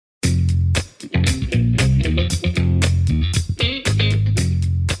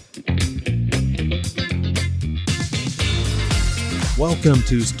Welcome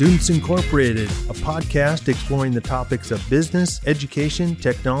to Students Incorporated, a podcast exploring the topics of business, education,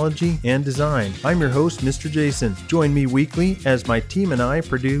 technology, and design. I'm your host, Mr. Jason. Join me weekly as my team and I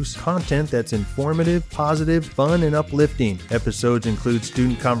produce content that's informative, positive, fun, and uplifting. Episodes include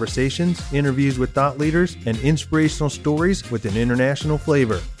student conversations, interviews with thought leaders, and inspirational stories with an international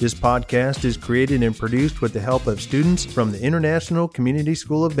flavor. This podcast is created and produced with the help of students from the International Community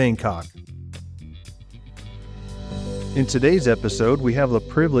School of Bangkok. In today's episode, we have the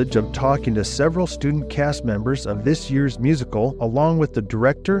privilege of talking to several student cast members of this year's musical, along with the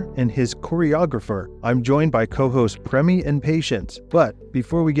director and his choreographer. I'm joined by co-hosts Premi and Patience. But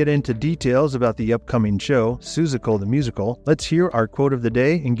before we get into details about the upcoming show, Seussical the musical, let's hear our quote of the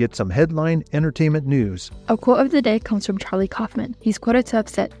day and get some headline entertainment news. Our quote of the day comes from Charlie Kaufman. He's quoted to have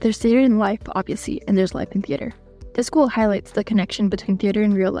said, "There's theater in life, obviously, and there's life in theater." This quote highlights the connection between theater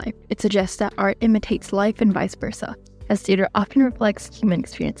and real life. It suggests that art imitates life and vice versa, as theater often reflects human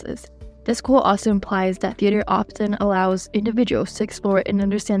experiences. This quote also implies that theater often allows individuals to explore and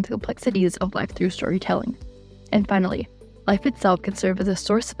understand the complexities of life through storytelling. And finally, life itself can serve as a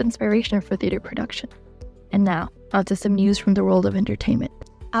source of inspiration for theater production. And now, onto some news from the world of entertainment.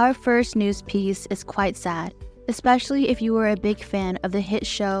 Our first news piece is quite sad, especially if you were a big fan of the hit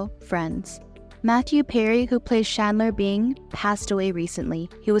show Friends. Matthew Perry, who plays Chandler Bing, passed away recently.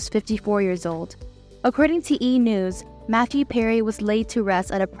 He was 54 years old. According to E! News, Matthew Perry was laid to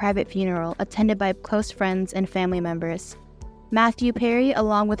rest at a private funeral attended by close friends and family members. Matthew Perry,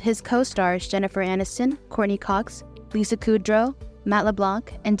 along with his co-stars Jennifer Aniston, Courtney Cox, Lisa Kudrow, Matt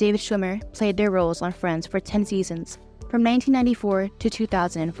LeBlanc, and David Schwimmer, played their roles on Friends for 10 seasons, from 1994 to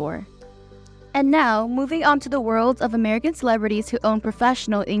 2004. And now, moving on to the world of American celebrities who own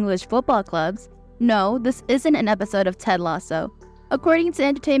professional English football clubs. No, this isn't an episode of Ted Lasso. According to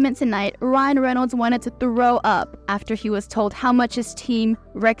Entertainment Tonight, Ryan Reynolds wanted to throw up after he was told how much his team,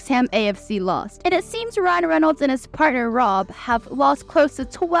 Wrexham AFC, lost. And it seems Ryan Reynolds and his partner Rob have lost close to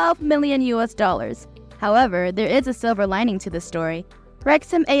 $12 million US. However, there is a silver lining to this story.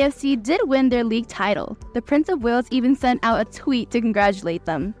 Wrexham AFC did win their league title. The Prince of Wales even sent out a tweet to congratulate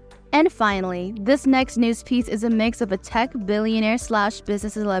them. And finally, this next news piece is a mix of a tech billionaire /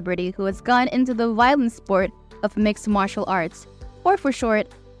 business celebrity who has gone into the violent sport of mixed martial arts, or for short,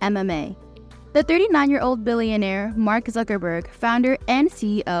 MMA. The 39-year-old billionaire, Mark Zuckerberg, founder and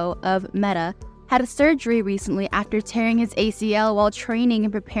CEO of Meta, had a surgery recently after tearing his ACL while training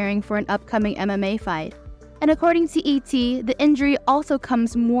and preparing for an upcoming MMA fight. And according to ET, the injury also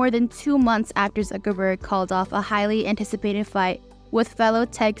comes more than 2 months after Zuckerberg called off a highly anticipated fight with fellow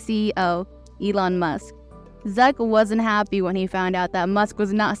tech CEO, Elon Musk. Zuck wasn't happy when he found out that Musk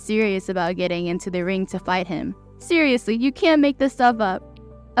was not serious about getting into the ring to fight him. Seriously, you can't make this stuff up.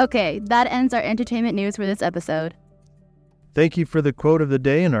 Okay, that ends our entertainment news for this episode. Thank you for the quote of the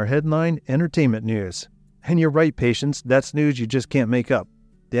day and our headline entertainment news. And you're right, Patience, that's news you just can't make up.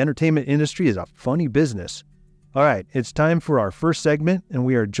 The entertainment industry is a funny business. All right, it's time for our first segment, and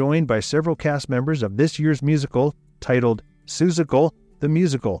we are joined by several cast members of this year's musical titled Seussical the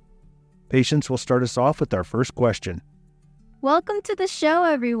musical. Patience will start us off with our first question. Welcome to the show,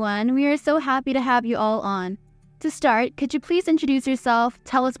 everyone. We are so happy to have you all on. To start, could you please introduce yourself,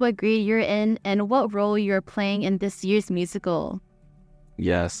 tell us what grade you're in, and what role you're playing in this year's musical?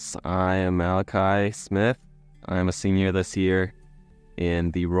 Yes, I am Malachi Smith. I'm a senior this year,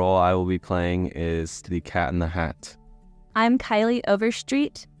 and the role I will be playing is the Cat in the Hat. I'm Kylie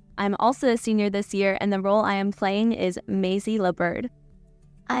Overstreet. I'm also a senior this year, and the role I am playing is Maisie LeBird.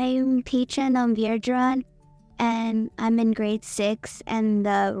 I'm Peachin Vierdran, and I'm in grade 6, and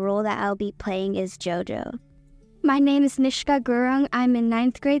the role that I'll be playing is JoJo. My name is Nishka Gurung. I'm in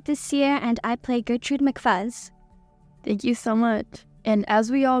 9th grade this year, and I play Gertrude McFuzz. Thank you so much. And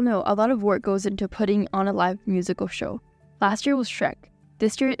as we all know, a lot of work goes into putting on a live musical show. Last year was Shrek.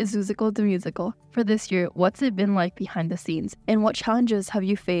 This year is Seussical the musical. For this year, what's it been like behind the scenes? And what challenges have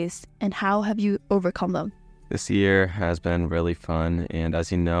you faced, and how have you overcome them? This year has been really fun, and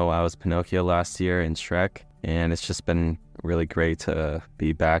as you know, I was Pinocchio last year in Shrek, and it's just been really great to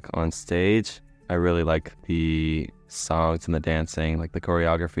be back on stage. I really like the songs and the dancing, like the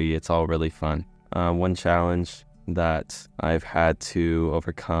choreography. It's all really fun. One challenge that I've had to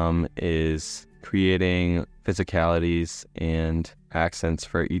overcome is creating physicalities and accents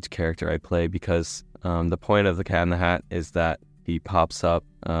for each character I play, because the point of the Cat in the Hat is that he pops up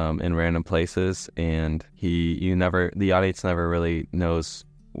in random places, and the audience never really knows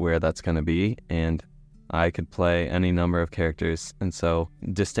where that's going to be, and I could play any number of characters, and so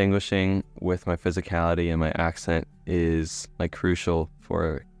distinguishing with my physicality and my accent is like crucial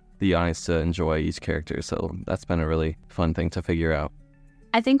for the audience to enjoy each character. So that's been a really fun thing to figure out.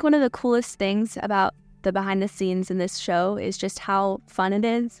 I think one of the coolest things about the behind the scenes in this show is just how fun it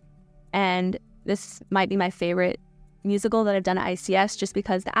is. And this might be my favorite musical that I've done at ICS just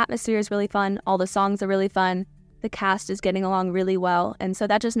because the atmosphere is really fun. All the songs are really fun. The cast is getting along really well. And so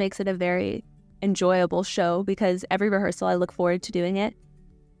that just makes it a very enjoyable show because every rehearsal I look forward to doing it.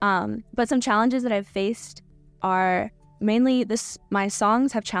 But some challenges that I've faced are mainly my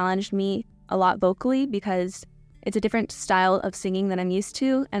songs have challenged me a lot vocally because it's a different style of singing than I'm used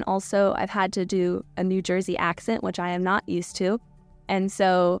to. And also I've had to do a New Jersey accent, which I am not used to. And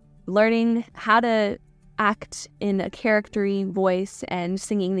so learning how to act in a charactery voice and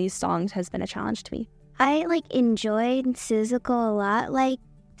singing these songs has been a challenge to me. I enjoyed Seussical a lot.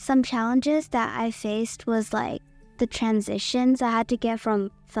 Some challenges that I faced was the transitions I had to get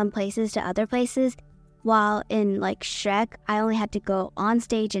from some places to other places. While in Shrek, I only had to go on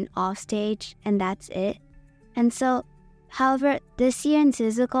stage and off stage, and that's it. And so, however, this year in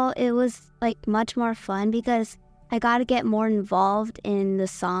Seussical, it was much more fun because I got to get more involved in the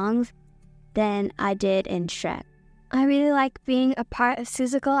songs than I did in Shrek. I really like being a part of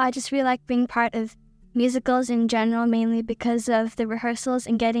Seussical. I just really like being part of musicals in general, mainly because of the rehearsals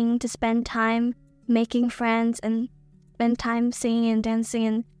and getting to spend time making friends and spend time singing and dancing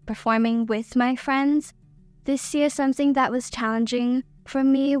and performing with my friends. This year, something that was challenging for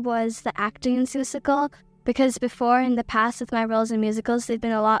me was the acting in Seussical, because before, in the past, with my roles in musicals, they've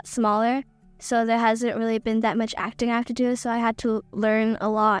been a lot smaller, so there hasn't really been that much acting I have to do, so I had to learn a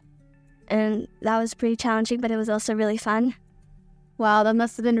lot, and that was pretty challenging, but it was also really fun. Wow, that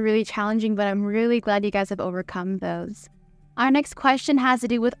must have been really challenging, but I'm really glad you guys have overcome those. Our next question has to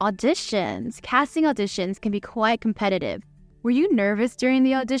do with auditions. Casting auditions can be quite competitive. Were you nervous during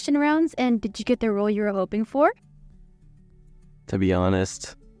the audition rounds, and did you get the role you were hoping for? To be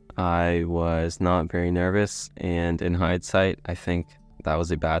honest, I was not very nervous, and in hindsight, I think that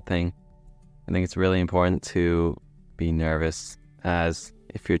was a bad thing. I think it's really important to be nervous, as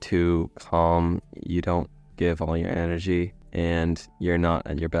if you're too calm, you don't give all your energy, and you're not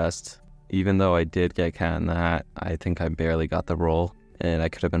at your best. Even though I did get Cat in the Hat, I think I barely got the role, and I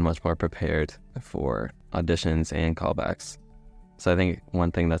could have been much more prepared for auditions and callbacks. So I think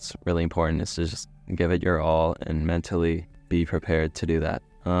one thing that's really important is to just give it your all and mentally be prepared to do that.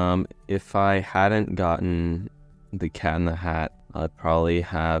 If I hadn't gotten the Cat in the Hat, I'd probably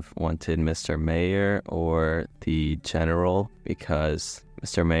have wanted Mr. Mayor or the General, because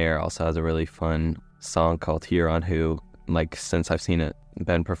Mr. Mayor also has a really fun song called Here on Who. Since I've seen it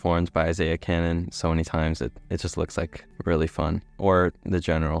been performed by Isaiah Cannon so many times, it just looks really fun. Or the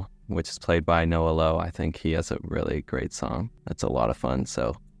General, which is played by Noah Lowe. I think he has a really great song. That's a lot of fun,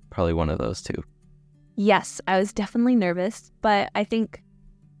 so probably one of those two. Yes, I was definitely nervous, but I think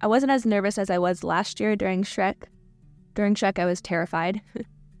I wasn't as nervous as I was last year during Shrek. During Shrek, I was terrified.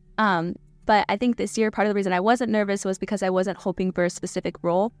 But I think this year, part of the reason I wasn't nervous was because I wasn't hoping for a specific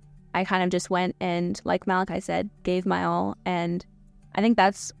role. I kind of just went and, like Malachi said, gave my all. And I think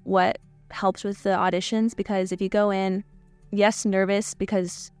that's what helps with the auditions, because if you go in, yes, nervous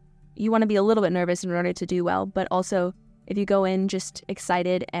because you want to be a little bit nervous in order to do well, but also if you go in just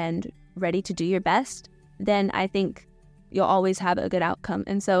excited and ready to do your best, then I think you'll always have a good outcome.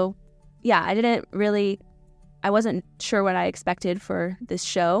 And so, yeah, I wasn't sure what I expected for this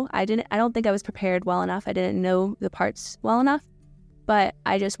show. I don't think I was prepared well enough. I didn't know the parts well enough, but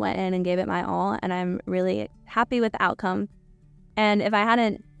I just went in and gave it my all, and I'm really happy with the outcome. And if I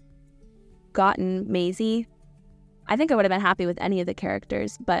hadn't gotten Maisie, I think I would have been happy with any of the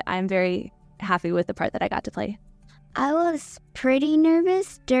characters, but I'm very happy with the part that I got to play. I was pretty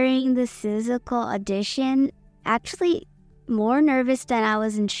nervous during the Seussical audition. Actually, more nervous than I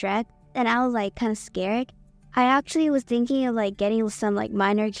was in Shrek, and I was kind of scared. I actually was thinking of getting some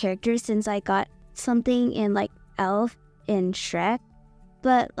minor characters, since I got something in Elf in Shrek.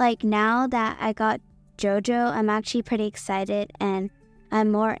 But now that I got JoJo, I'm actually pretty excited, and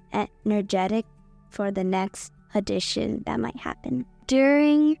I'm more energetic for the next audition that might happen.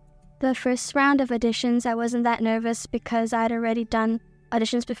 During the first round of auditions, I wasn't that nervous because I'd already done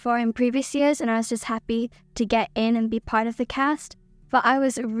auditions before in previous years, and I was just happy to get in and be part of the cast. But I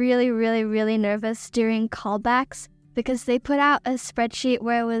was really, really, really nervous during callbacks because they put out a spreadsheet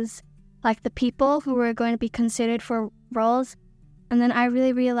where it was the people who were going to be considered for roles. And then I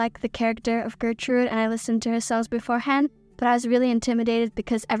really, really liked the character of Gertrude, and I listened to her songs beforehand. But I was really intimidated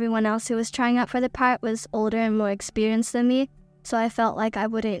because everyone else who was trying out for the part was older and more experienced than me. So I felt like I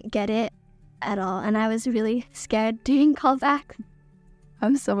wouldn't get it at all. And I was really scared during callback. I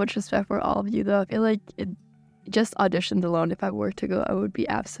have so much respect for all of you, though. I feel like just auditions alone, if I were to go, I would be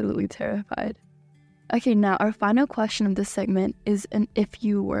absolutely terrified. Okay, now our final question of this segment is an if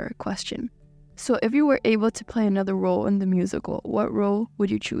you were question. So if you were able to play another role in the musical, what role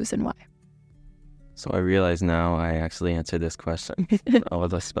would you choose and why? So I realize now I actually answered this question.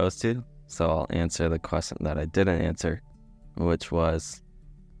 Was I supposed to? So I'll answer the question that I didn't answer, which was,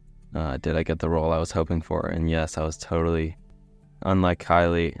 did I get the role I was hoping for? And yes, I was totally, unlike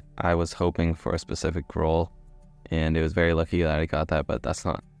Kylie, I was hoping for a specific role, and it was very lucky that I got that, but that's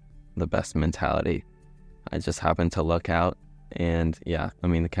not the best mentality. I just happened to look out, and yeah, I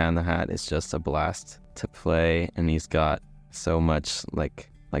mean, the Cat in the Hat is just a blast to play, and he's got so much like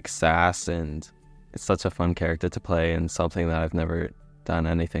sass, and it's such a fun character to play, and something that I've never done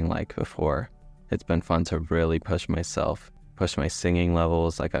anything like before. It's been fun to really push myself, push my singing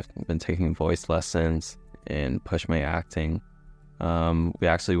levels. Like, I've been taking voice lessons and push my acting. We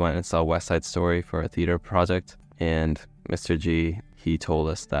actually went and saw West Side Story for a theater project, and Mr. G, he told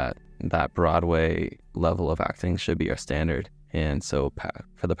us that Broadway level of acting should be our standard. And so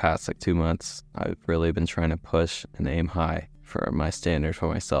for the past 2 months, I've really been trying to push and aim high for my standard for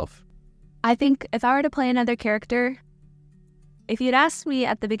myself. I think if I were to play another character, if you'd asked me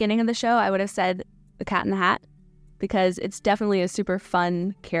at the beginning of the show, I would have said the Cat in the Hat, because it's definitely a super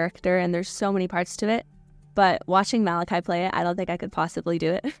fun character and there's so many parts to it. But watching Malachi play it, I don't think I could possibly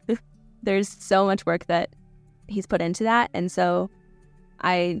do it. There's so much work that he's put into that, and so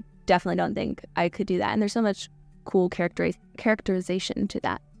I definitely don't think I could do that. And there's so much cool characterization to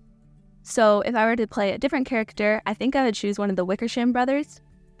that. So if I were to play a different character, I think I would choose one of the Wickersham brothers,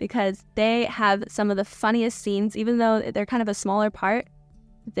 because they have some of the funniest scenes. Even though they're kind of a smaller part,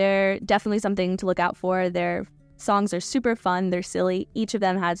 they're definitely something to look out for. Their songs are super fun, they're silly. Each of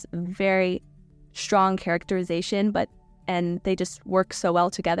them has very strong characterization, and they just work so well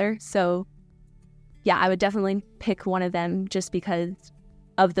together. So yeah, I would definitely pick one of them just because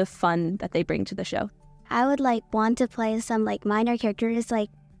of the fun that they bring to the show. I would want to play some minor characters,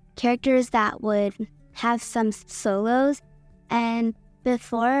 characters that would have some solos. And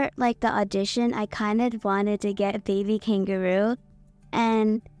before the audition, I kind of wanted to get Baby Kangaroo,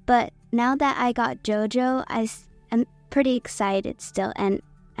 but now that I got JoJo, I'm pretty excited still, and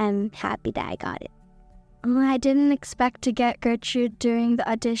I'm happy that I got it. I didn't expect to get Gertrude during the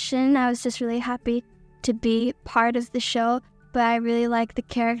audition. I was just really happy to be part of the show, but I really like the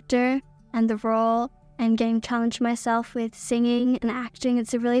character and the role, and getting challenged myself with singing and acting.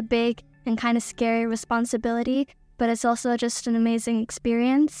 It's a really big and kind of scary responsibility, but it's also just an amazing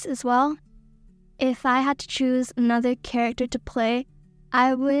experience as well. If I had to choose another character to play,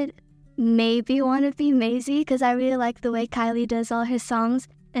 I would maybe want to be Maisie, because I really like the way Kylie does all her songs,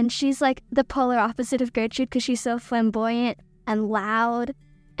 and she's the polar opposite of Gertrude because she's so flamboyant and loud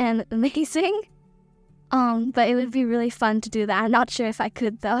and amazing. But it would be really fun to do that. I'm not sure if I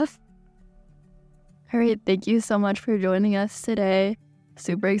could though. All right, thank you so much for joining us today.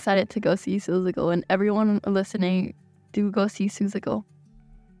 Super excited to go see Seussical, and everyone listening, do go see Seussical.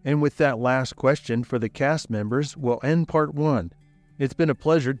 And with that last question for the cast members, we'll end part 1. It's been a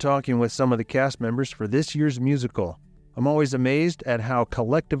pleasure talking with some of the cast members for this year's musical. I'm always amazed at how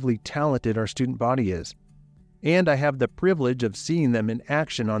collectively talented our student body is. And I have the privilege of seeing them in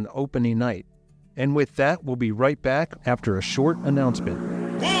action on the opening night. And with that, we'll be right back after a short announcement.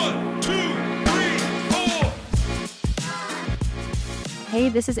 1, 2, 3, 4. Hey,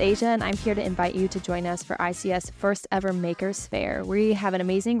 this is Asia, and I'm here to invite you to join us for ICS first ever Makers Fair. We have an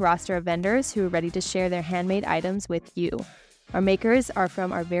amazing roster of vendors who are ready to share their handmade items with you. Our makers are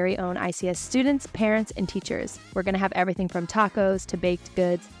from our very own ICS students, parents, and teachers. We're going to have everything from tacos to baked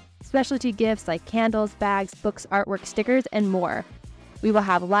goods, specialty gifts like candles, bags, books, artwork, stickers, and more. We will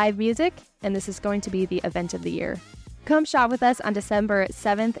have live music, and this is going to be the event of the year. Come shop with us on December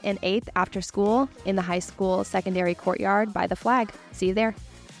 7th and 8th after school in the high school secondary courtyard by the flag. See you there.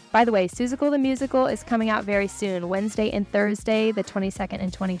 By the way, Seussical the Musical is coming out very soon, Wednesday and Thursday, the 22nd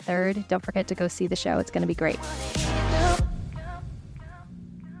and 23rd. Don't forget to go see the show. It's going to be great.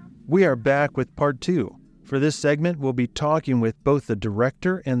 We are back with part 2. For this segment, we'll be talking with both the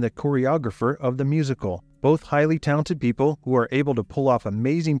director and the choreographer of the musical, both highly talented people who are able to pull off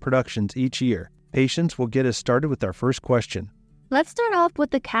amazing productions each year. Patience will get us started with our first question. Let's start off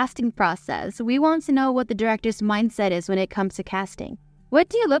with the casting process. We want to know what the director's mindset is when it comes to casting. What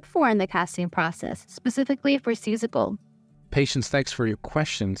do you look for in the casting process, specifically for Seussical? Patience, thanks for your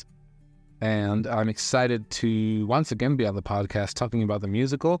questions. And I'm excited to once again be on the podcast talking about the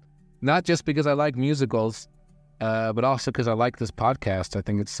musical. Not just because I like musicals, but also because I like this podcast. I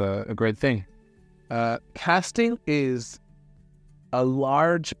think it's a great thing. Casting is a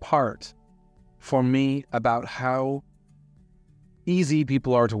large part for me about how easy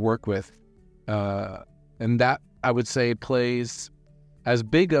people are to work with And that, I would say, plays as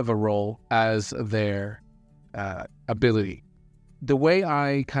big of a role as their ability. The way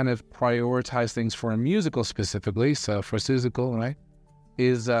I kind of prioritize things for a musical specifically, so for Seussical, right,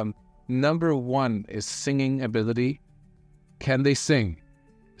 is number one is singing ability. Can they sing?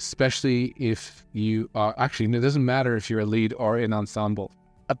 Especially if you are, actually, it doesn't matter if you're a lead or in ensemble.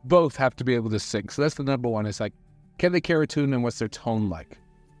 Both have to be able to sing. So that's the number one. It's like, can they carry a tune and what's their tone like?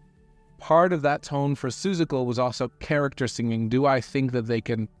 Part of that tone for Seussical was also character singing. Do I think that they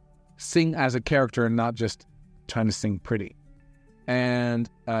can sing as a character and not just trying to sing pretty? And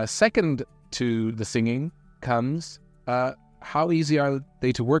second to the singing comes how easy are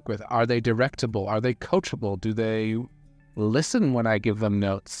they to work with? Are they directable? Are they coachable? Do they listen when I give them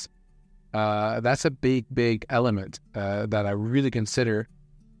notes? That's a big element that I really consider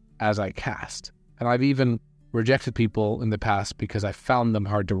as I cast. And I've even rejected people in the past because I found them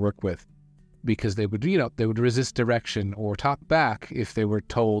hard to work with, because they would, they would resist direction or talk back if they were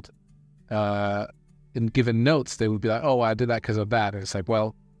told and given notes. They would be like, oh, I did that because of that. And it's like,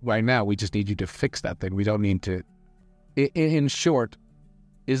 well, right now we just need you to fix that thing. We don't need to. In short,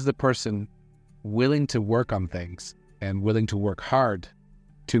 is the person willing to work on things and willing to work hard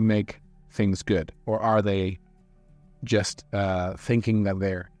to make things good? Or are they just thinking that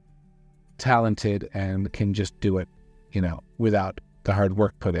they're talented and can just do it, without the hard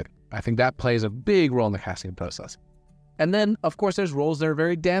work put in? I think that plays a big role in the casting process. And then, of course, there's roles that are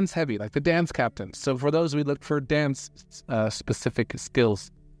very dance heavy, like the dance captain. So for those, we look for dance specific skills.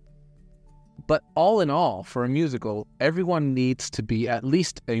 But all in all, for a musical, everyone needs to be at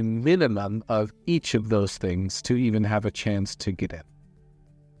least a minimum of each of those things to even have a chance to get in.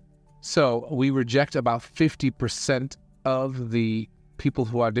 So we reject about 50% of the people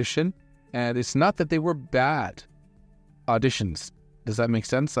who audition, and it's not that they were bad auditions. Does that make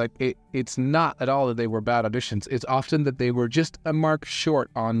sense? Like, it's not at all that they were bad auditions. It's often that they were just a mark short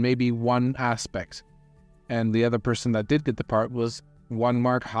on maybe one aspect, and the other person that did get the part was one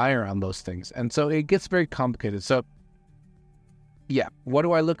mark higher on those things. And so it gets very complicated. So, yeah, what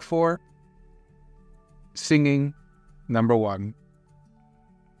do I look for? Singing, number one.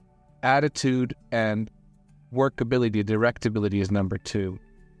 Attitude and workability, directability is number two.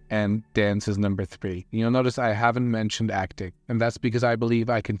 And dance is number three. You'll notice I haven't mentioned acting, and that's because I believe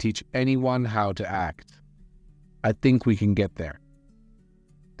I can teach anyone how to act. I think we can get there.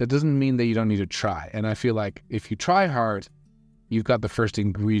 That doesn't mean that you don't need to try. And I feel like if you try hard, you've got the first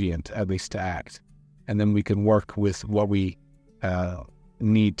ingredient, at least, to act. And then we can work with what we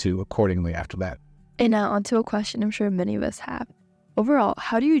need to accordingly after that. And now onto a question I'm sure many of us have. Overall,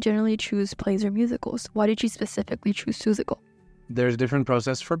 how do you generally choose plays or musicals? Why did you specifically choose Seussical? There's a different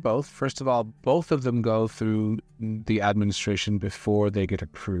process for both. First of all, both of them go through the administration before they get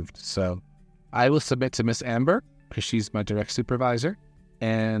approved. So I will submit to Miss Amber, because she's my direct supervisor.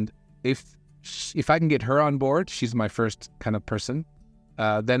 And if I can get her on board, she's my first kind of person,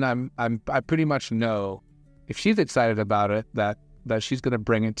 then I pretty much know, if she's excited about it, that she's going to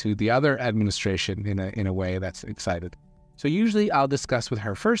bring it to the other administration in a way that's excited. So usually I'll discuss with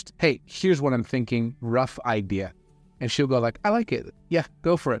her first, hey, here's what I'm thinking, rough idea. And she'll go like, I like it. Yeah,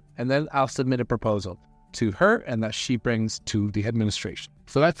 go for it. And then I'll submit a proposal to her, and that she brings to the administration.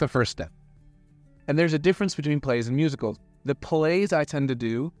 So that's the first step. And there's a difference between plays and musicals. The plays I tend to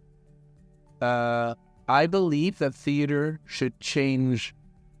do, I believe that theater should change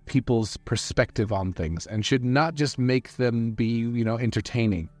people's perspective on things and should not just make them be,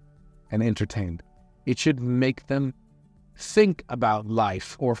 entertaining and entertained. It should make them think about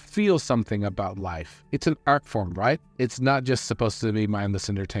life or feel something about life. It's an art form, right? It's not just supposed to be mindless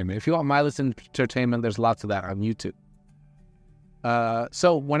entertainment. If you want mindless entertainment, there's lots of that on YouTube.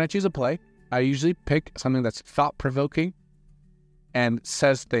 So when I choose a play, I usually pick something that's thought-provoking and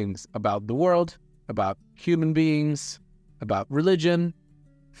says things about the world, about human beings, about religion,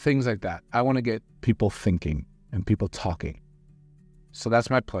 things like that. I want to get people thinking and people talking. So that's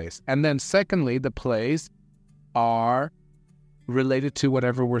my plays. And then secondly, the plays are related to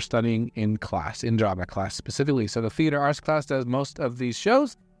whatever we're studying in class, in drama class specifically. So the theater arts class does most of these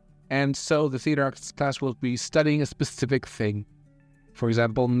shows, and so the theater arts class will be studying a specific thing. For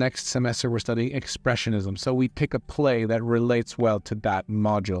example, next semester we're studying expressionism, so we pick a play that relates well to that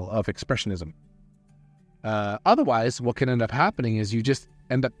module of expressionism. Otherwise, what can end up happening is you just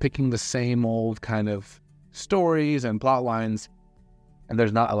end up picking the same old kind of stories and plot lines, and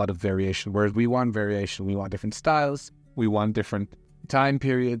there's not a lot of variation. Whereas we want variation, we want different styles, we want different time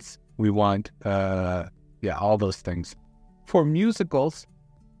periods, we want, all those things. For musicals,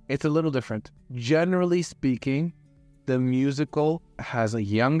 it's a little different. Generally speaking, the musical has a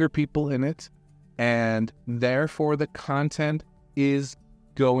younger people in it, and therefore the content is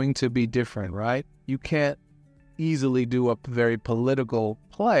going to be different, right? You can't easily do a very political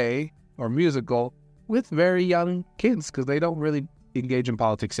play or musical with very young kids because they don't really engage in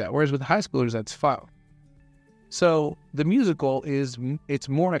politics yet. Whereas with high schoolers, that's fun. So the musical it's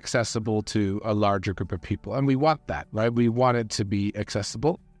more accessible to a larger group of people, and we want that, right? We want it to be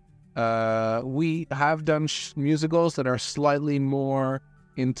accessible. We have done musicals that are slightly more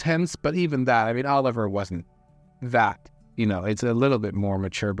intense, but even that, I mean, Oliver wasn't that, it's a little bit more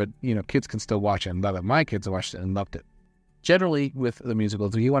mature, but, kids can still watch it and love it. My kids watched it and loved it. Generally, with the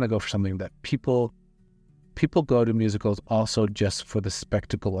musicals, you want to go for something that people go to musicals also just for the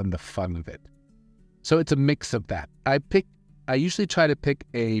spectacle and the fun of it. So it's a mix of that. I usually try to pick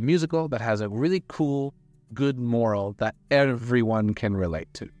a musical that has a really cool, good moral that everyone can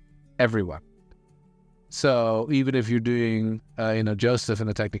relate to. Everyone. So even if you're doing, Joseph in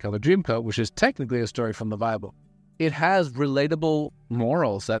the Technicolor Dreamcoat, which is technically a story from the Bible, it has relatable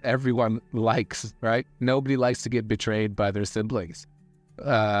morals that everyone likes, right? Nobody likes to get betrayed by their siblings.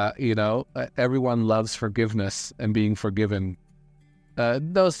 Everyone loves forgiveness and being forgiven.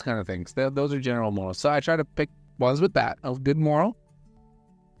 Those kind of things. Those are general morals. So I try to pick ones with that, a good moral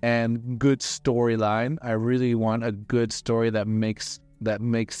and good storyline. I really want a good story that makes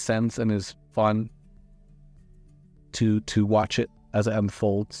sense and is fun to watch it as it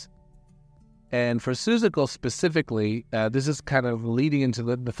unfolds. And for Seussical specifically, this is kind of leading into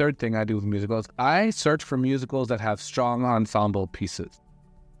the third thing I do with musicals. I search for musicals that have strong ensemble pieces.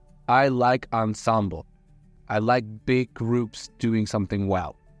 I like ensemble. I like big groups doing something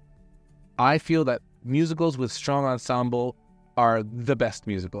well. I feel that musicals with strong ensemble are the best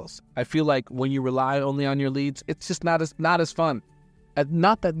musicals. I feel like when you rely only on your leads, it's just not as fun.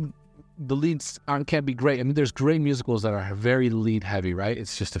 Not that the leads can't be great. I mean, there's great musicals that are very lead heavy, right?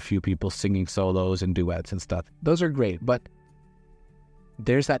 It's just a few people singing solos and duets and stuff. Those are great, but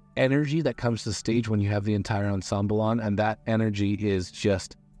there's that energy that comes to the stage when you have the entire ensemble on, and that energy is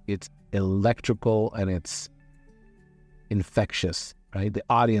just, it's electrical and it's infectious, right? The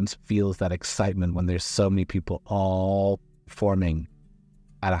audience feels that excitement when there's so many people all performing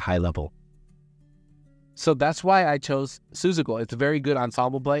at a high level. So that's why I chose Seussical. It's a very good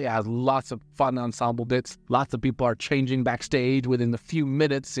ensemble play. It has lots of fun ensemble bits. Lots of people are changing backstage within a few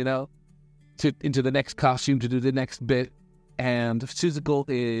minutes, into the next costume to do the next bit. And Seussical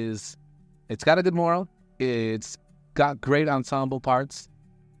it's got a good moral. It's got great ensemble parts.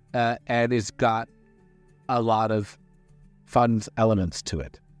 And it's got a lot of fun elements to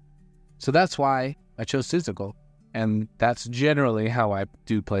it. So that's why I chose Seussical. And that's generally how I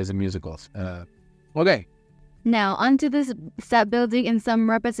do plays and musicals. Okay. Now, onto this set building and some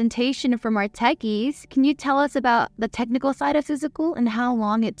representation from our techies. Can you tell us about the technical side of Seussical and how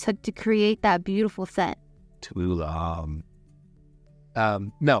long it took to create that beautiful set? Too long.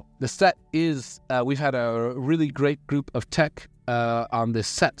 No, the set is, we've had a really great group of tech on this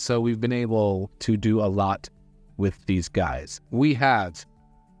set, so we've been able to do a lot with these guys. We had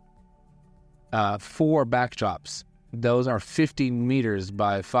 4 backdrops. Those are 15 meters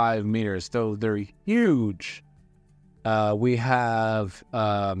by 5 meters, so they're huge. We've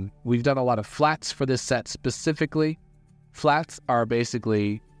done a lot of flats for this set specifically. Flats are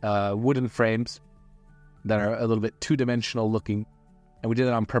basically wooden frames that are a little bit two-dimensional looking, and we did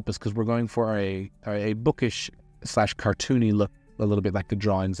it on purpose because we're going for a bookish / cartoony look, a little bit like the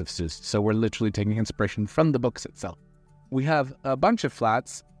drawings of Seuss. So we're literally taking inspiration from the books itself. We have a bunch of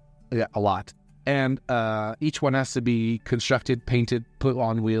flats, a lot. And each one has to be constructed, painted, put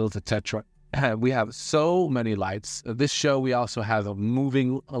on wheels, etc. We have so many lights. This show, we also have a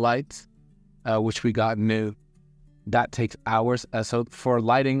moving lights, which we got new. That takes hours. So for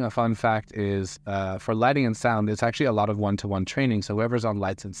lighting, a fun fact is for lighting and sound, it's actually a lot of one-to-one training. So whoever's on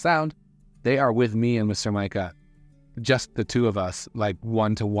lights and sound, they are with me and Mr. Micah. Just the two of us, like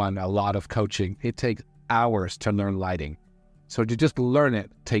one-to-one, a lot of coaching. It takes hours to learn lighting. So to just learn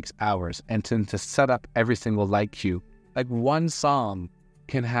it takes hours. And to set up every single light cue, like one song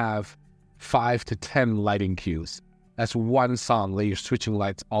can have 5 to 10 lighting cues. That's one song that you're switching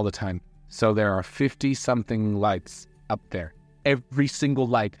lights all the time. So there are 50-something lights up there. Every single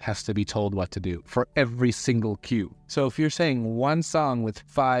light has to be told what to do for every single cue. So if you're saying one song with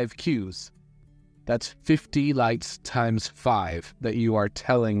 5 cues, that's 50 lights times 5 that you are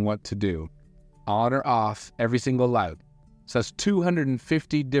telling what to do. On or off, every single light. So that's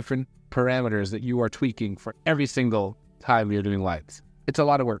 250 different parameters that you are tweaking for every single time you're doing lights. It's a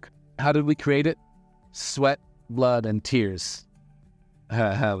lot of work. How did we create it? Sweat, blood, and tears.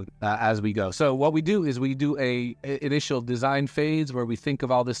 as we go. So what we do is we do a initial design phase where we think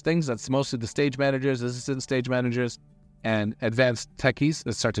of all these things. That's mostly the stage managers, assistant stage managers, and advanced techies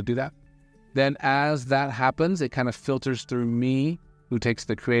that start to do that. Then as that happens, it kind of filters through me, who takes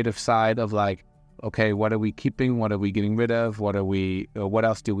the creative side of like, okay, what are we keeping? What are we getting rid of? What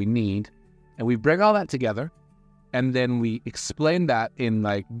else do we need? And we bring all that together. And then we explain that in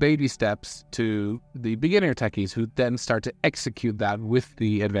like baby steps to the beginner techies, who then start to execute that with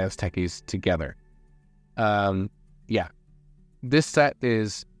the advanced techies together. This set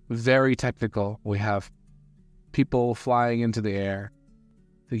is very technical. We have people flying into the air.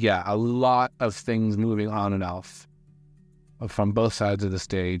 Yeah, a lot of things moving on and off from both sides of the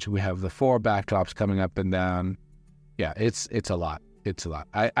stage. We have the 4 backdrops coming up and down. Yeah, it's a lot. It's a lot.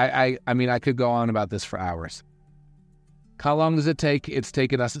 I mean, I could go on about this for hours. How long does it take? It's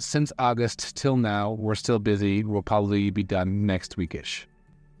taken us since August till now. We're still busy. We'll probably be done next weekish.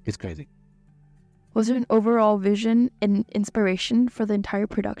 It's crazy. Was there an overall vision and inspiration for the entire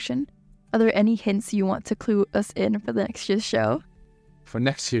production? Are there any hints you want to clue us in for the next year's show? For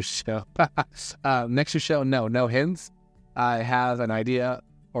next year's show? No hints. I have an idea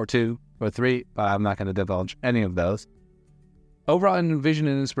or 2 or 3, but I'm not going to divulge any of those. Overall vision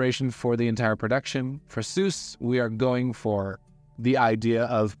and inspiration for the entire production. For Seuss, we are going for the idea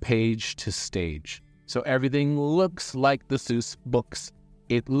of page to stage. So everything looks like the Seuss books.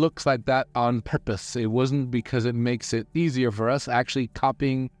 It looks like that on purpose. It wasn't because it makes it easier for us. Actually,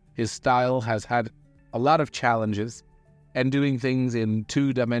 copying his style has had a lot of challenges. And doing things in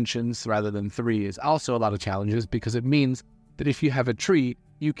 2 dimensions rather than 3 is also a lot of challenges, because it means that if you have a tree,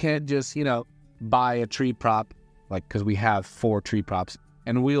 you can't just, buy a tree prop, like, because we have 4 tree props,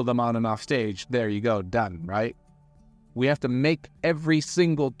 and wheel them on and off stage. There you go, done, right? We have to make every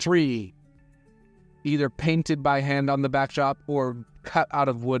single tree either painted by hand on the backdrop or cut out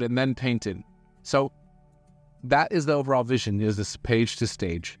of wood and then painted. So that is the overall vision, is this page to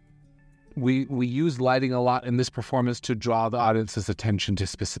stage. We use lighting a lot in this performance to draw the audience's attention to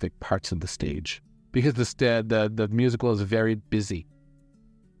specific parts of the stage, because the musical is very busy.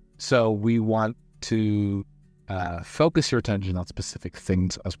 So we want to focus your attention on specific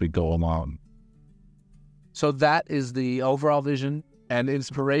things as we go along. So that is the overall vision and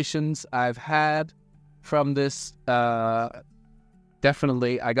inspirations I've had from this.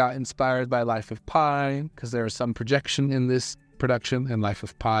 Definitely, I got inspired by Life of Pi, because there is some projection in this production, and Life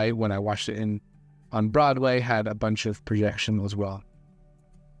of Pi, when I watched it on Broadway, had a bunch of projection as well.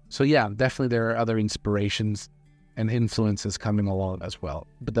 So yeah, definitely there are other inspirations and influences coming along as well.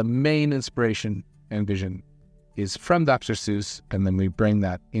 But the main inspiration and vision is from Dr. Seuss, and then we bring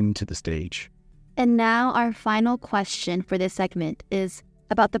that into the stage. And now our final question for this segment is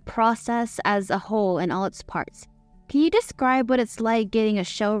about the process as a whole and all its parts. Can you describe what it's like getting a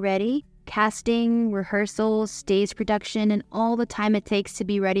show ready? Casting, rehearsals, stage production, and all the time it takes to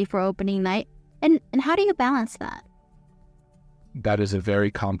be ready for opening night? And how do you balance that? That is a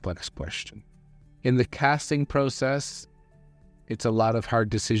very complex question. In the casting process, it's a lot of hard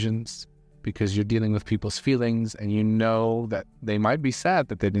decisions, because you're dealing with people's feelings, and you know that they might be sad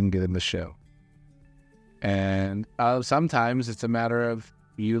that they didn't get in the show. And sometimes it's a matter of,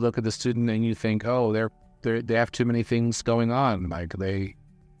 you look at the student and you think, oh, they have too many things going on. Like they're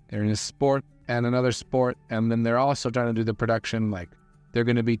in a sport and another sport, and then they're also trying to do the production. Like, they're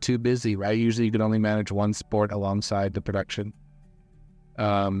going to be too busy, right? Usually you can only manage one sport alongside the production.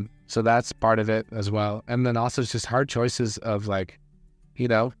 So that's part of it as well. And then also it's just hard choices of, like,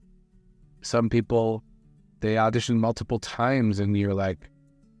 some people, they audition multiple times, and you're like,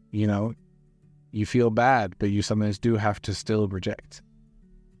 you feel bad, but you sometimes do have to still reject.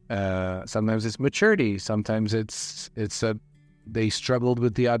 Sometimes it's maturity. Sometimes it's they struggled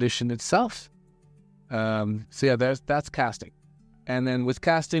with the audition itself. So yeah, that's casting. And then with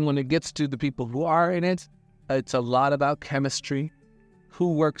casting, when it gets to the people who are in it, it's a lot about chemistry.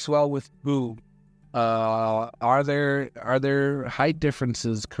 Who works well with who? Are there height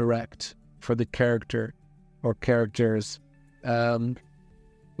differences correct for the character or characters?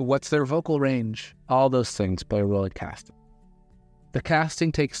 What's their vocal range? All those things play a role in casting. The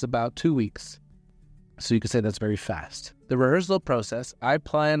casting takes about 2 weeks, so you could say that's very fast. The rehearsal process, I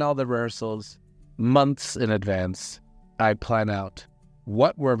plan all the rehearsals months in advance. I plan out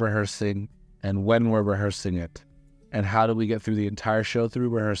what we're rehearsing and when we're rehearsing it, and how do we get through the entire show through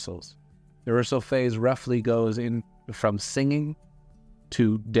rehearsals. The rehearsal phase roughly goes in from singing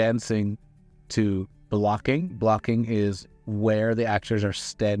to dancing to blocking. Blocking is where the actors are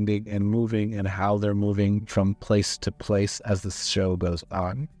standing and moving, and how they're moving from place to place as the show goes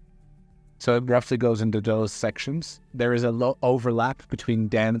on. So it roughly goes into those sections. There is a low overlap between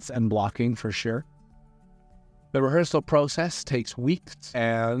dance and blocking for sure. The rehearsal process takes weeks,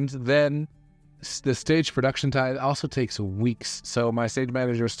 and then the stage production time also takes weeks. So my stage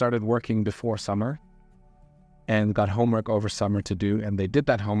manager started working before summer and got homework over summer to do, and they did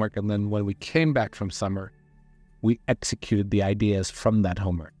that homework, and then when we came back from summer, we executed the ideas from that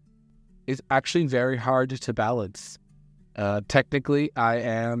homework. It's actually very hard to balance. Technically, I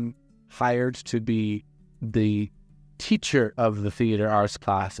am hired to be the teacher of the theater arts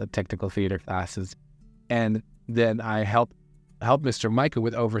class at technical theater classes, and then I help Mr. Micah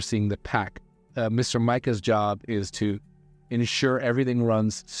with overseeing the pack. Mr. Micah's job is to ensure everything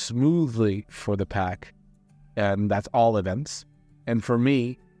runs smoothly for the pack, and that's all events. And for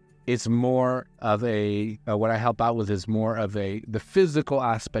me, it's more of what I help out with is more of the physical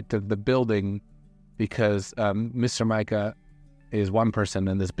aspect of the building, because Mr. Micah is one person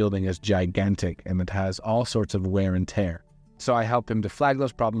and this building is gigantic and it has all sorts of wear and tear. So I help him to flag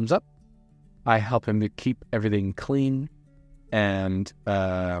those problems up. I help him to keep everything clean and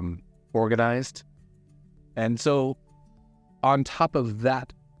organized. And so on top of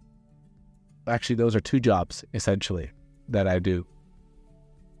that, actually those are two jobs essentially that I do.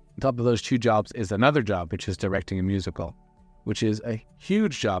 On top of those two jobs is another job, which is directing a musical, which is a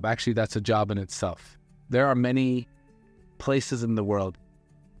huge job. Actually, that's a job in itself. There are many places in the world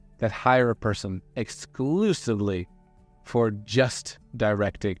that hire a person exclusively for just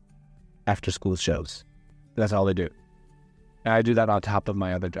directing after-school shows. That's all they do. And I do that on top of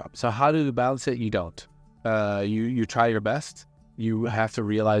my other job. So how do you balance it? You don't. You try your best. You have to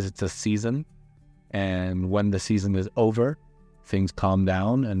realize it's a season. And when the season is over, things calm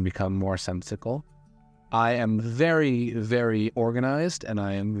down and become more sensical. I am very, very organized, and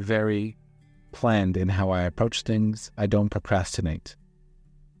I am very planned in how I approach things. I don't procrastinate.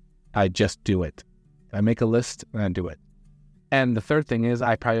 I just do it. I make a list and I do it. And the third thing is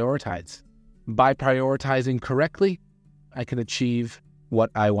I prioritize. By prioritizing correctly, I can achieve what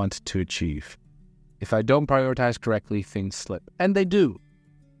I want to achieve. If I don't prioritize correctly, things slip. And they do.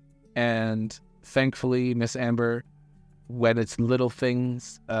 And thankfully, Miss Amber, when it's little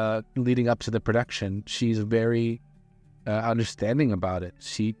things leading up to the production, she's very understanding about it.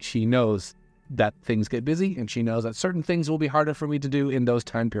 She knows that things get busy, and she knows that certain things will be harder for me to do in those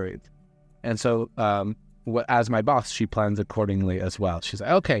time periods. And so, as my boss, she plans accordingly as well. She's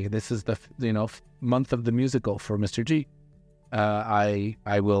like, okay, this is the month of the musical for Mr. G.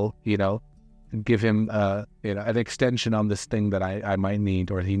 I will give him an extension on this thing that I might need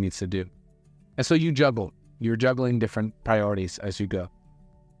or he needs to do. And so you juggle. You're juggling different priorities as you go,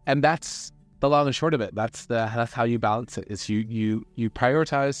 and that's the long and short of it. That's how you balance it. Is you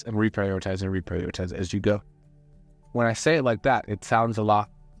prioritize and reprioritize as you go. When I say it like that, it sounds a lot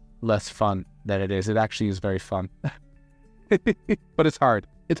less fun than it is. It actually is very fun, but it's hard.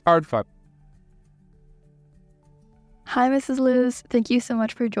 It's hard fun. Hi, Mrs. Liz. Thank you so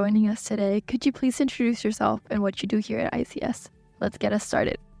much for joining us today. Could you please introduce yourself and what you do here at ICS? Let's get us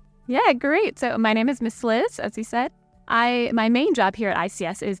started. Yeah, great. So my name is Miss Liz, as you said. My main job here at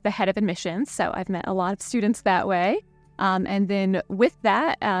ICS is the head of admissions, so I've met a lot of students that way. And then with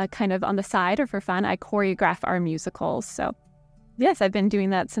that, kind of on the side or for fun, I choreograph our musicals. So yes, I've been doing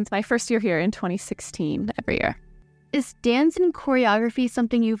that since my first year here in 2016 every year. Is dance and choreography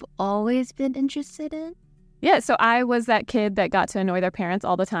something you've always been interested in? Yeah, so I was that kid that got to annoy their parents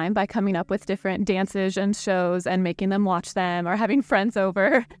all the time by coming up with different dances and shows and making them watch them, or having friends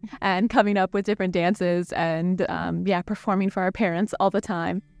over and coming up with different dances and, performing for our parents all the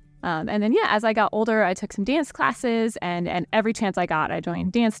time. And then, as I got older, I took some dance classes, and every chance I got, I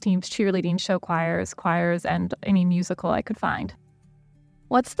joined dance teams, cheerleading, show choirs, and any musical I could find.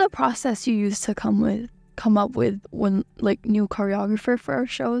 What's the process you use to come up with when new choreographer for our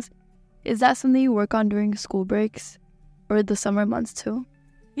shows? Is that something you work on during school breaks or the summer months too?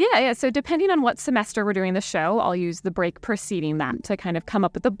 Yeah. So depending on what semester we're doing the show, I'll use the break preceding that to kind of come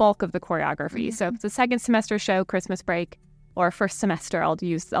up with the bulk of the choreography. Mm-hmm. So if it's a second semester show, Christmas break, or first semester, I'll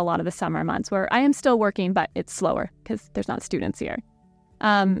use a lot of the summer months where I am still working, but it's slower because there's not students here.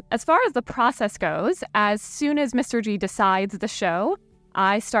 As far as the process goes, as soon as Mr. G decides the show,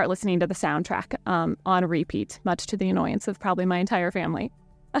 I start listening to the soundtrack on repeat, much to the annoyance of probably my entire family.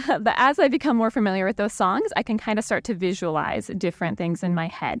 But as I become more familiar with those songs, I can kind of start to visualize different things in my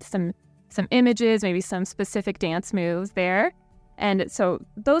head, some images, maybe some specific dance moves there. And so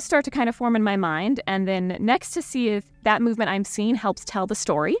those start to kind of form in my mind. And then next to see if that movement I'm seeing helps tell the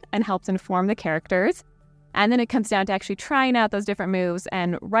story and helps inform the characters. And then it comes down to actually trying out those different moves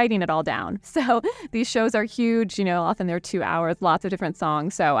and writing it all down. So these shows are huge, often they're 2 hours, lots of different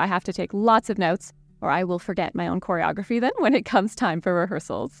songs. So I have to take lots of notes or I will forget my own choreography then when it comes time for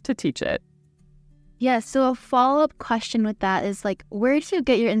rehearsals to teach it. Yeah, so a follow-up question with that is like, where do you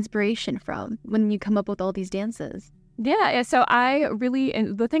get your inspiration from when you come up with all these dances? Yeah, so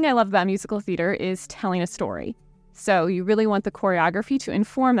the thing I love about musical theater is telling a story. So you really want the choreography to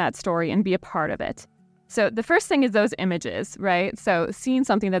inform that story and be a part of it. So the first thing is those images, right? So seeing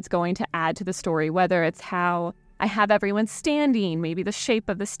something that's going to add to the story, whether it's how I have everyone standing, maybe the shape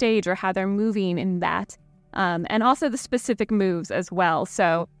of the stage or how they're moving in that, and also the specific moves as well.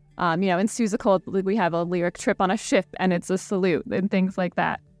 So, in Seussical, we have a lyric trip on a ship and it's a salute and things like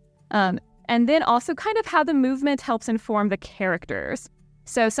that. And then also kind of how the movement helps inform the characters.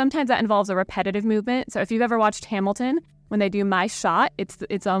 So sometimes that involves a repetitive movement. So if you've ever watched Hamilton, when they do My Shot, it's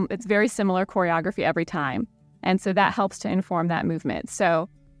very similar choreography every time. And so that helps to inform that movement. So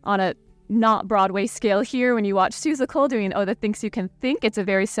on a not Broadway scale here, when you watch Seussical doing the Things You Can Think, it's a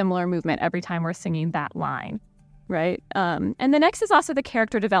very similar movement every time we're singing that line, right? And the next is also the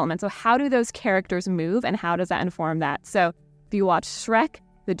character development. So how do those characters move and how does that inform that? So if you watch Shrek,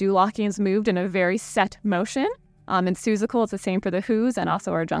 the Dulokians moved in a very set motion. In Seussical, it's the same for the Who's and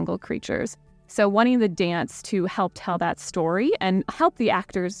also our jungle creatures. So wanting the dance to help tell that story and help the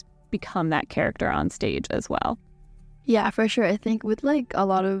actors become that character on stage as well. Yeah, for sure. I think with like a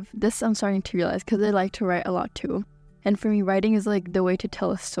lot of this, I'm starting to realize because I like to write a lot too. And for me, writing is like the way to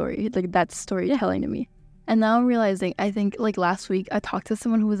tell a story. Like that's storytelling to me. And now I'm realizing, I think like last week I talked to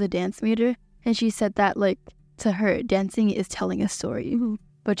someone who was a dance major and she said that like to her, dancing is telling a story. Mm-hmm.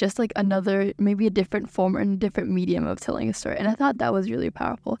 But just like another, maybe a different form or a different medium of telling a story. And I thought that was really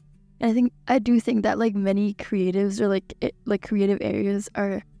powerful. And I do think that like many creatives or like creative areas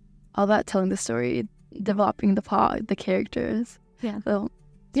are all about telling the story, developing the plot, the characters. Yeah. So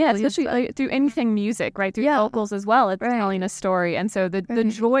yeah, especially like, through anything music, right? Through vocals as well, it's telling a story. And so the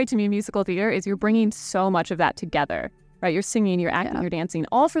joy to me in musical theater is you're bringing so much of that together, right? You're singing, you're acting, you're dancing,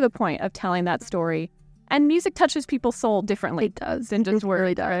 all for the point of telling that story. And music touches people's soul differently. It does. Than just words,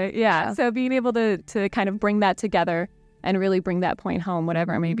 really does. Right? Yeah. So being able to kind of bring that together and really bring that point home,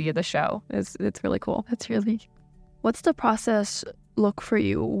 whatever it may be of the show, it's really cool. What's the process look for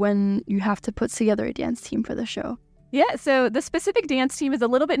you when you have to put together a dance team for the show? Yeah, so the specific dance team is a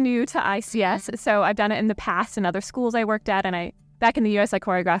little bit new to ICS. So I've done it in the past in other schools I worked at, and back in the US I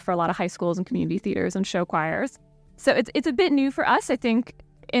choreographed for a lot of high schools and community theaters and show choirs. So it's a bit new for us. I think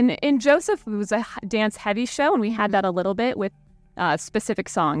in Joseph it was a dance heavy show, and we had that a little bit with specific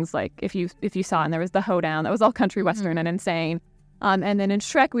songs, like if you saw, and there was the Hoedown, that was all country western and insane. And then in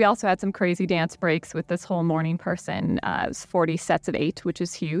Shrek, we also had some crazy dance breaks with this whole morning person. It was 40 sets of 8, which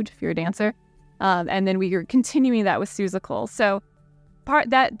is huge if you're a dancer. And then we are continuing that with Seussical. So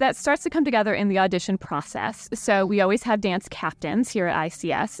that starts to come together in the audition process. So we always have dance captains here at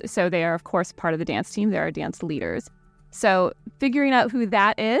ICS. So they are, of course, part of the dance team. They are dance leaders. So figuring out who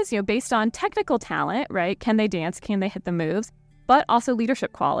that is, based on technical talent, right? Can they dance? Can they hit the moves? But also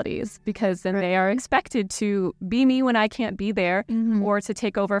leadership qualities, because then they are expected to be me when I can't be there, or to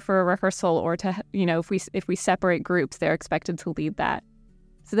take over for a rehearsal, or to, if we separate groups, they're expected to lead that.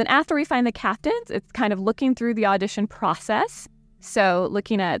 So then after we find the captains, it's kind of looking through the audition process. So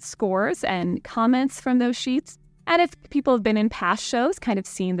looking at scores and comments from those sheets. And if people have been in past shows, kind of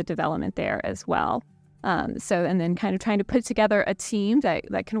seeing the development there as well. And then kind of trying to put together a team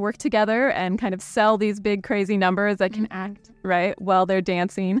that can work together and kind of sell these big crazy numbers that can act, right, while they're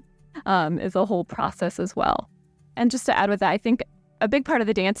dancing, is a whole process as well. And just to add with that, I think a big part of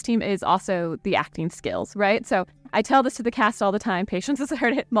the dance team is also the acting skills, right? So I tell this to the cast all the time. Patience has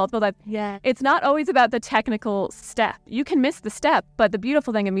heard it multiple times. Yeah. It's not always about the technical step. You can miss the step, but the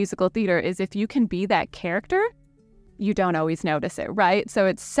beautiful thing in musical theater is if you can be that character, you don't always notice it, right? So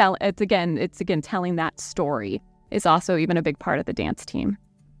it's again telling that story is also even a big part of the dance team.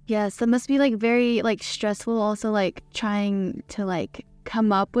 Yes, that must be like very like stressful. Also like trying to like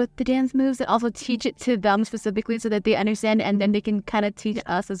come up with the dance moves and also teach it to them specifically so that they understand, and then they can kind of teach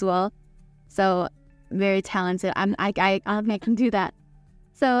us as well. So very talented. I can do that.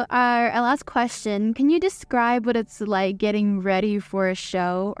 So our last question: can you describe what it's like getting ready for a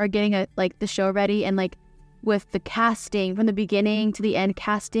show, or getting the show ready, and like with the casting from the beginning to the end,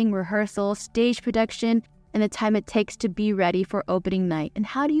 casting, rehearsal, stage production, and the time it takes to be ready for opening night? And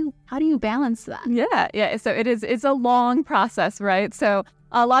how do you balance that? Yeah. So it's a long process, right? So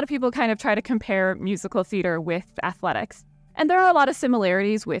a lot of people kind of try to compare musical theater with athletics. And there are a lot of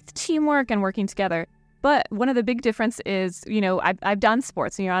similarities with teamwork and working together. But one of the big difference is, I've done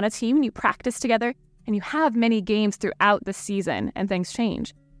sports, and you're on a team and you practice together. and you have many games throughout the season and things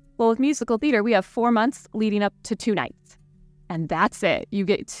change. Well, with musical theater, we have 4 months leading up to 2 nights. And that's it. You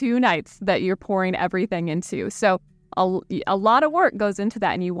get 2 nights that you're pouring everything into. So a lot of work goes into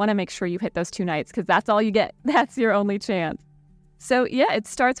that, and you want to make sure you hit those 2 nights because that's all you get. That's your only chance. So yeah, it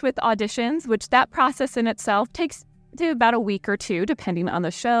starts with auditions, which that process in itself takes about a week or 2, depending on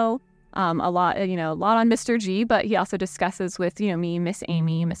the show. A lot on Mr. G, but he also discusses with, me, Miss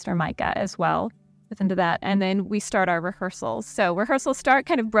Amy, Mr. Micah as well into that. And then we start our rehearsals. So rehearsals start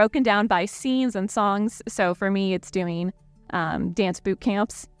kind of broken down by scenes and songs. So for me, it's doing dance boot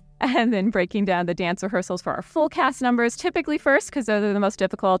camps and then breaking down the dance rehearsals for our full cast numbers, typically first, because those are the most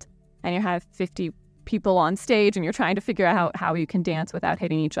difficult. And you have 50 people on stage and you're trying to figure out how you can dance without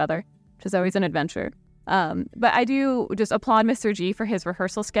hitting each other, which is always an adventure. But I do just applaud Mr. G for his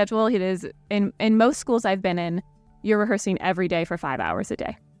rehearsal schedule. It is in most schools I've been in, you're rehearsing every day for 5 hours a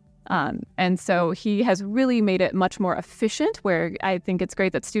day. And so he has really made it much more efficient, where I think it's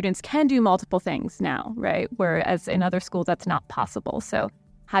great that students can do multiple things now, right? Whereas in other schools, that's not possible. So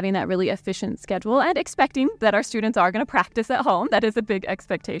having that really efficient schedule and expecting that our students are going to practice at home, that is a big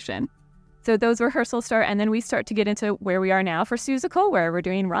expectation. So those rehearsals start, and then we start to get into where we are now for Seussical, where we're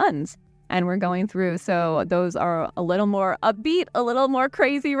doing runs and we're going through. So those are a little more upbeat, a little more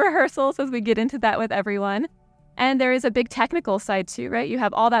crazy rehearsals as we get into that with everyone. And there is a big technical side too, right? You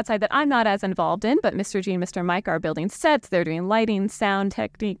have all that side that I'm not as involved in, but Mr. G and Mr. Mike are building sets. They're doing lighting, sound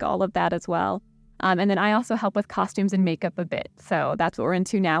technique, all of that as well. And then I also help with costumes and makeup a bit. So that's what we're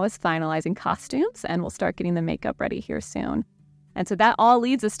into now, is finalizing costumes, and we'll start getting the makeup ready here soon. And so that all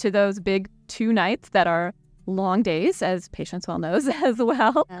leads us to those big 2 nights that are long days, as Patience well knows as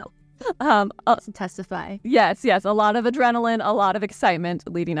well. Testify. Yes. A lot of adrenaline, a lot of excitement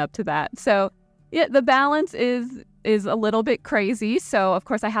leading up to that. So yeah, the balance is a little bit crazy. So of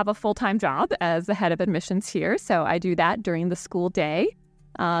course I have a full-time job as the head of admissions here. So I do that during the school day.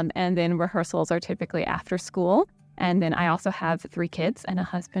 And then rehearsals are typically after school. And then I also have 3 kids and a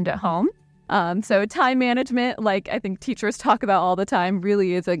husband at home. So time management, like I think teachers talk about all the time,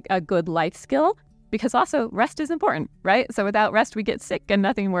 really is a good life skill, because also rest is important, right? So without rest, we get sick and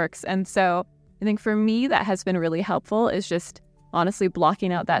nothing works. And so I think for me, that has been really helpful, is just honestly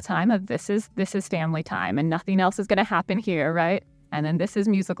blocking out that time of this is family time and nothing else is going to happen here, right? And then this is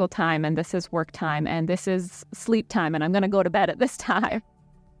musical time and this is work time and this is sleep time and I'm going to go to bed at this time.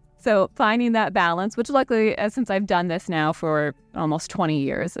 So finding that balance, which luckily, since I've done this now for almost 20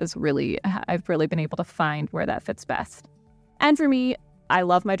 years, I've really been able to find where that fits best. And for me, I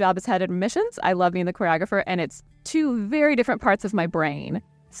love my job as head of admissions. I love being the choreographer, and it's 2 very different parts of my brain.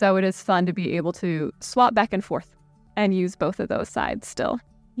 So it is fun to be able to swap back and forth and use both of those sides still.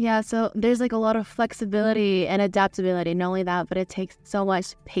 Yeah, so there's like a lot of flexibility and adaptability. Not only that, but it takes so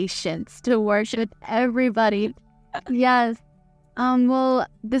much patience to work with everybody. Yes. Well,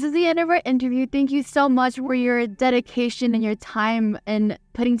 this is the end of our interview. Thank you so much for your dedication and your time in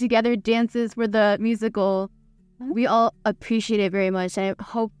putting together dances for the musical. We all appreciate it very much. I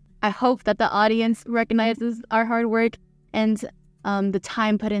hope that the audience recognizes our hard work and the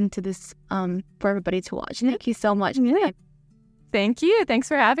time put into this for everybody to watch. Thank you so much. Yeah. Thank you. Thanks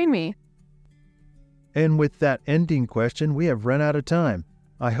for having me. And with that ending question, we have run out of time.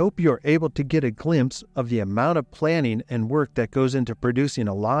 I hope you're able to get a glimpse of the amount of planning and work that goes into producing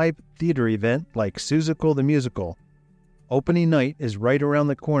a live theater event like Seussical the Musical. Opening night is right around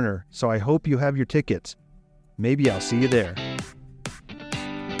the corner, so I hope you have your tickets. Maybe I'll see you there.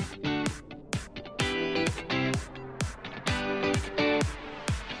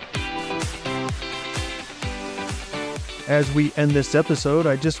 As we end this episode,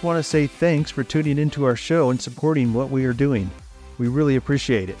 I just want to say thanks for tuning into our show and supporting what we are doing. We really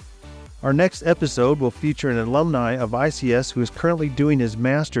appreciate it. Our next episode will feature an alumni of ICS who is currently doing his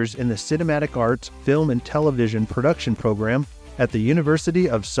master's in the Cinematic Arts Film and Television Production Program at the University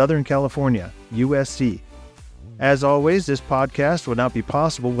of Southern California, USC. As always, this podcast would not be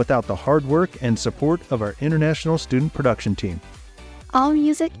possible without the hard work and support of our international student production team. All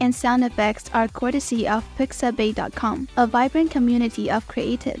music and sound effects are courtesy of Pixabay.com, a vibrant community of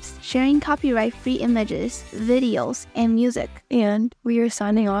creatives sharing copyright-free images, videos, and music. And we are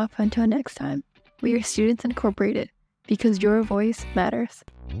signing off until next time. We are Students Incorporated, because your voice matters.